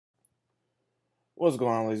What's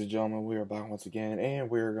going on, ladies and gentlemen? We are back once again, and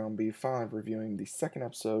we're going to be finally reviewing the second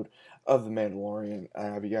episode of The Mandalorian.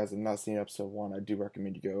 If you guys have not seen episode 1, I do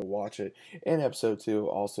recommend you go watch it. And episode 2,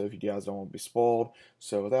 also, if you guys don't want to be spoiled.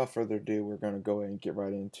 So without further ado, we're going to go ahead and get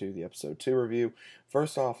right into the episode 2 review.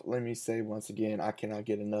 First off, let me say once again, I cannot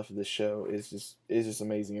get enough of this show. It's just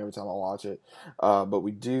amazing every time I watch it. But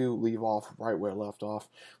we do leave off right where it left off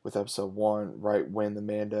with episode 1, right when the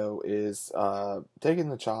Mando is taking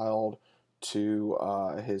the child to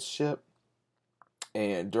his ship,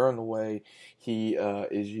 and during the way he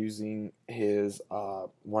is using his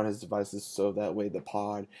one of his devices so that way the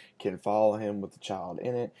pod can follow him with the child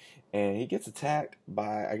in it, and he gets attacked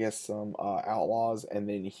by, I guess, some outlaws, and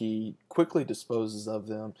then he quickly disposes of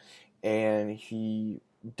them, and he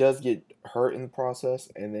does get hurt in the process,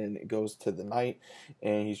 and then it goes to the night,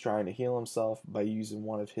 and he's trying to heal himself by using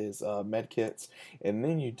one of his med kits, and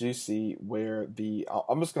then you do see where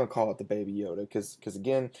I'm just going to call it the Baby Yoda, because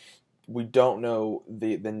again, we don't know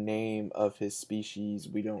the name of his species,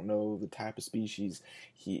 we don't know the type of species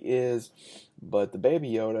he is, but the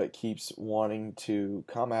Baby Yoda keeps wanting to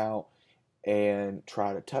come out and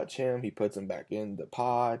try to touch him. He puts him back in the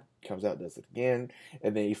pod, comes out, does it again,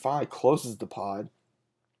 and then he finally closes the pod,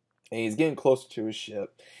 and he's getting closer to his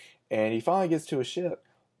ship, and he finally gets to his ship,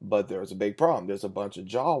 but there's a big problem. There's a bunch of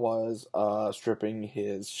Jawas stripping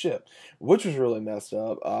his ship, which was really messed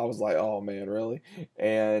up. I was like, oh man, really?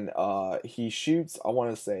 And he shoots, I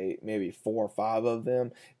want to say, maybe 4 or 5 of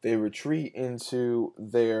them. They retreat into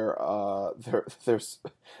their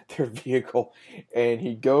vehicle, and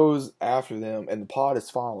he goes after them, and the pod is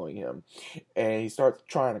following him, and he starts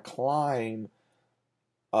trying to climb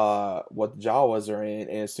what the Jawas are in,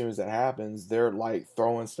 and as soon as that happens, they're like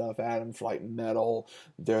throwing stuff at him, like metal.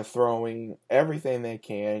 They're throwing everything they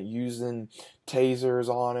can, using tasers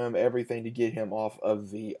on him, everything to get him off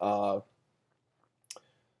the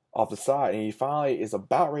side. And he finally is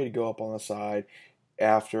about ready to go up on the side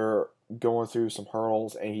after going through some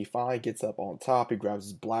hurdles, and he finally gets up on top. He grabs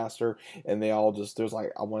his blaster, and they all just, there's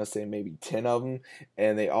like, I want to say maybe 10 of them,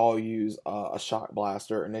 and they all use a shock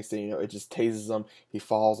blaster, and next thing you know, it just tases him. He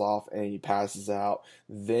falls off and he passes out.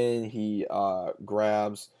 Then he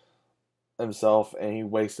grabs himself and he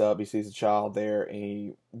wakes up. He sees a child there, and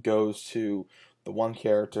he goes to the one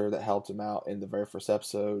character that helped him out in the very first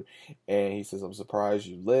episode, and he says, I'm surprised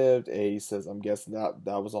you lived, and he says, I'm guessing that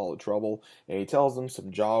was all the trouble, and he tells them some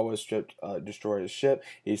Jawas destroyed his ship.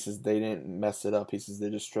 He says they didn't mess it up. He says they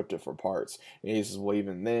just stripped it for parts, and he says, well,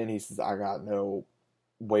 even then, he says, I got no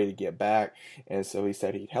way to get back, and so he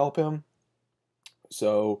said he'd help him.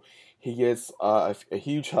 So he gets a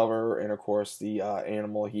huge hover, and of course the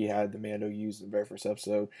animal he had the Mando use in the very first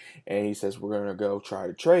episode, and he says, we're going to go try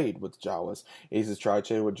to trade with Jawas. He says, try to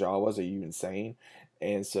trade with Jawas? Are you insane?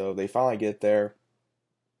 And so they finally get there,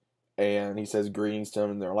 and he says greetings to them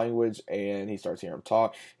in their language, and he starts hearing them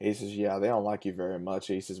talk. He says, yeah, they don't like you very much.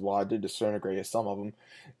 He says, well, I did disintegrate some of them.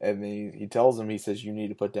 And then he tells them, he says, you need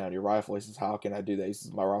to put down your rifle. He says, how can I do that? He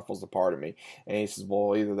says, my rifle's a part of me. And he says,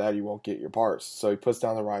 well, either that or you won't get your parts. So he puts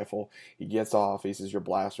down the rifle. He gets off. He says, your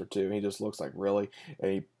blaster too. And he just looks like, really?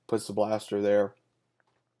 And he puts the blaster there.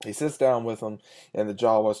 He sits down with him, and the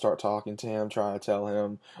Jawas start talking to him, trying to tell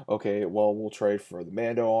him, okay, well, we'll trade for the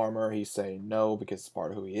Mando armor. He's saying no because it's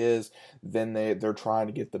part of who he is. Then they're trying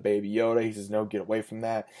to get the Baby Yoda. He says, no, get away from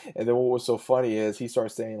that. And then what was so funny is he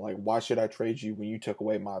starts saying, like, why should I trade you when you took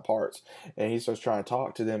away my parts? And he starts trying to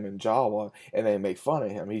talk to them in Jawa, and they make fun of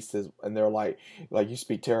him. He says, and they're like, you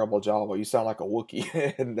speak terrible Jawa. You sound like a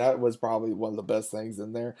Wookiee. And that was probably one of the best things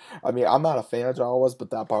in there. I mean, I'm not a fan of Jawas, but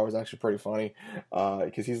that part was actually pretty funny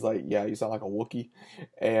because he's like, yeah, you sound like a Wookiee.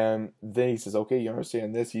 And then he says, okay, you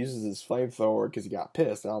understand this? He uses his flamethrower because he got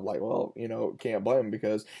pissed. And I'm like, well, can't blame him,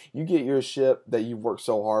 because you get your ship that you've worked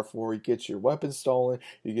so hard for, you get your weapons stolen,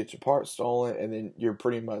 you get your parts stolen, and then you're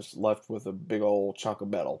pretty much left with a big old chunk of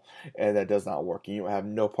metal, and that does not work. And you have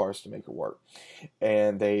no parts to make it work.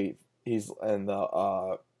 And the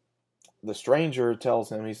stranger tells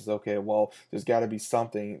him, he says, okay, well, there's got to be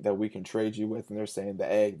something that we can trade you with. And they're saying the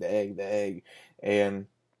egg, the egg, the egg. And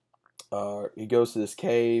he goes to this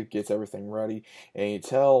cave, gets everything ready, and he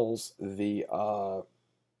tells the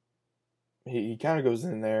he kind of goes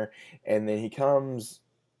in there, and then he comes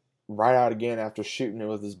right out again after shooting it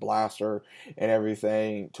with his blaster and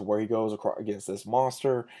everything, to where he goes against this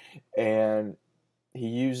monster, and he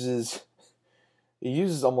uses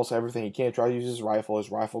almost everything he can. Try to use his rifle.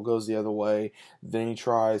 His rifle goes the other way. Then he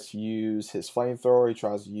tries to use his flamethrower. He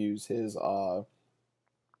tries to use his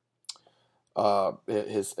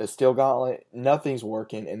his steel gauntlet, nothing's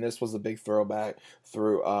working, and this was a big throwback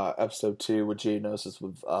through episode 2 with Geonosis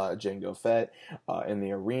with Jango Fett in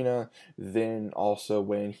the arena. Then also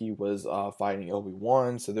when he was fighting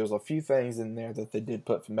Obi-Wan. So there's a few things in there that they did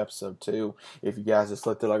put from episode 2. If you guys just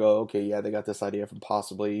looked at it, like, oh, okay, yeah, they got this idea from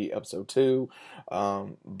possibly episode 2,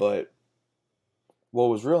 but what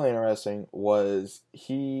was really interesting was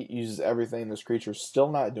he uses everything. This creature's still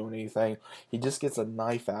not doing anything. He just gets a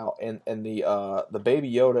knife out, and the baby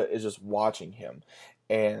Yoda is just watching him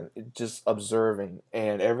and just observing.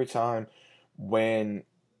 And every time when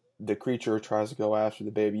the creature tries to go after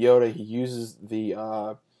the baby Yoda, he uses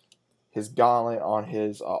the his gauntlet on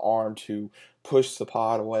his arm to push the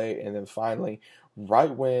pod away. And then finally,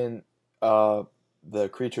 right when the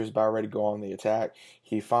creature is about ready to go on the attack,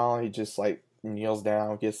 he finally just like kneels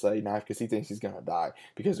down, gets a knife because he thinks he's gonna die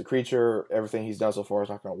because the creature, everything he's done so far is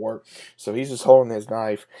not gonna work. So he's just holding his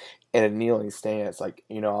knife in a kneeling stance, like,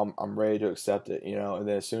 I'm ready to accept it, And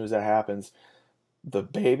then as soon as that happens, the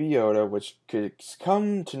baby Yoda, which could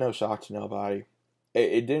come to no shock to nobody,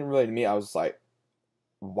 it didn't really to me. I was like,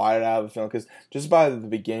 why did I have a feeling? Because just by the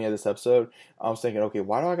beginning of this episode, I was thinking, okay,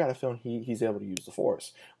 why do I got a feeling he's able to use the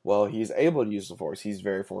Force? Well, he's able to use the Force. He's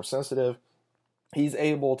very Force sensitive. He's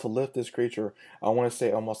able to lift this creature, I want to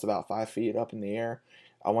say almost about 5 feet up in the air.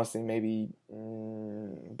 I want to say maybe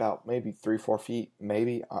about maybe 3-4 feet,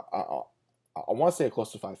 maybe. I want to say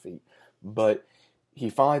close to 5 feet. But he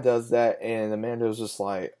finally does that, and the Mando's just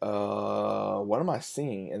like, what am I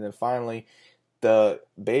seeing? And then finally, the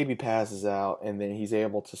baby passes out, and then he's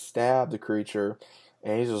able to stab the creature,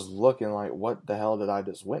 and he's just looking like, what the hell did I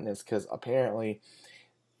just witness? Because apparently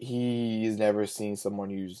he's never seen someone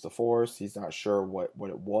use the Force. He's not sure what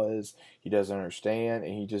it was. He doesn't understand,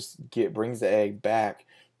 and he just brings the egg back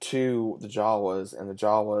to the Jawas, and the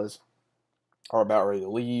Jawas are about ready to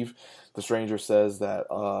leave. The stranger says that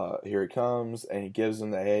here he comes, and he gives them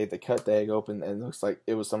the egg. They cut the egg open, and it looks like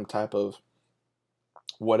it was some type of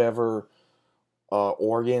whatever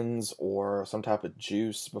organs or some type of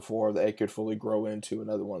juice before the egg could fully grow into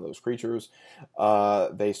another one of those creatures.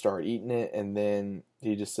 They start eating it, and then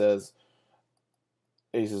he says,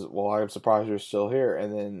 well, I'm surprised you're still here.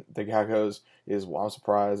 And then the guy goes, well, I'm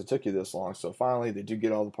surprised it took you this long. So finally, they do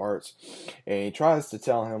get all the parts, and he tries to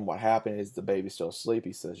tell him what happened. Is the baby still asleep?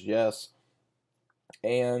 He says yes.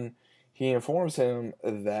 And he informs him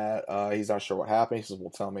that he's not sure what happened. He says, well,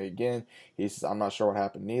 tell me again. He says, I'm not sure what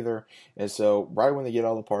happened neither. And so right when they get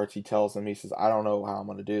all the parts, he tells them, he says, I don't know how I'm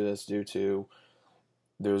going to do this due to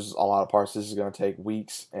there's a lot of parts. This is going to take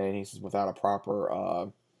weeks. And he says, without a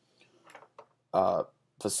proper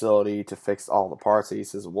facility to fix all the parts, he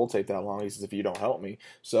says, it will take that long. He says, if you don't help me.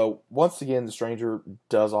 So once again, the stranger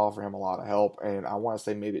does offer him a lot of help. And I want to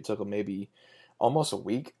say maybe it took him almost a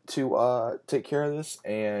week to take care of this.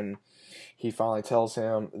 And he finally tells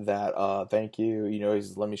him that, thank you. He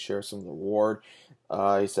says, let me share some of the reward.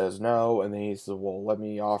 He says no, and then he says, well, let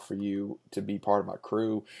me offer you to be part of my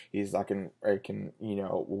crew. He says, I can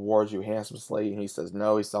reward you handsomely. And he says,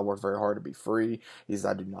 no. He says, I worked very hard to be free. He says,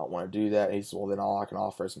 I do not want to do that. And he says, well, then all I can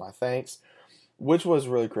offer is my thanks. Which was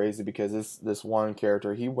really crazy because this one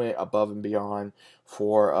character, he went above and beyond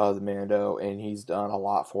for the Mando, and he's done a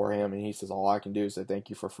lot for him. And he says, all I can do is say thank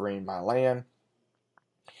you for freeing my land.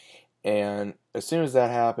 And as soon as that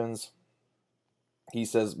happens, he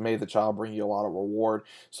says, may the child bring you a lot of reward.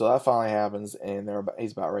 So that finally happens, and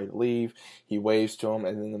he's about ready to leave. He waves to him,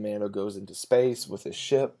 and then the Mando goes into space with his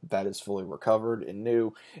ship that is fully recovered and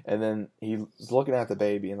new. And then he's looking at the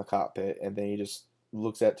baby in the cockpit, and then he just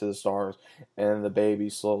looks to the stars, and the baby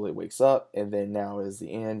slowly wakes up, and then now is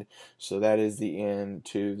the end. So that is the end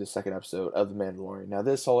to the second episode of The Mandalorian. Now,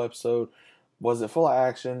 this whole episode, was it full of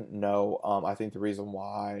action? No. I think the reason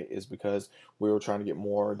why is because we were trying to get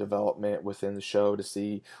more development within the show to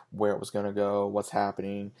see where it was going to go, what's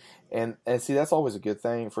happening. And see, that's always a good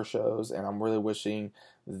thing for shows, and I'm really wishing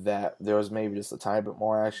that there was maybe just a tiny bit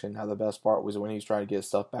more action. Now, the best part was when he was trying to get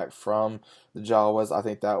stuff back from the Jawas. I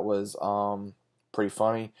think that was pretty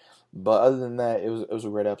funny. But other than that, it was a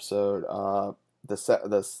great episode.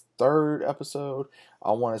 The third episode,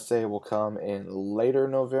 I want to say, will come in later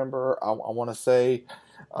November. I want to say,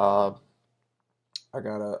 I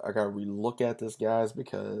gotta relook at this, guys,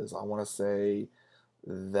 because I want to say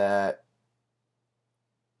that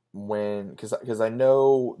because I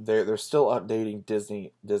know they're still updating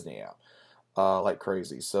Disney app like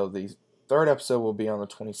crazy. So the third episode will be on the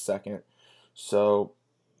 22nd. So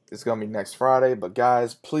It's going to be next Friday. But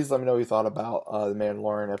guys, please let me know what you thought about The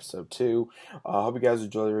Mandalorian Episode 2. Hope you guys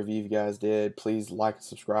enjoyed the review. If you guys did, please like and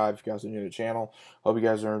subscribe if you guys are new to the channel. Hope you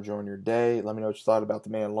guys are enjoying your day. Let me know what you thought about The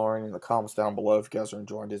Mandalorian in the comments down below if you guys are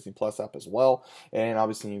enjoying Disney Plus app as well. And I'll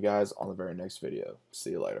be seeing you guys on the very next video.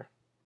 See you later.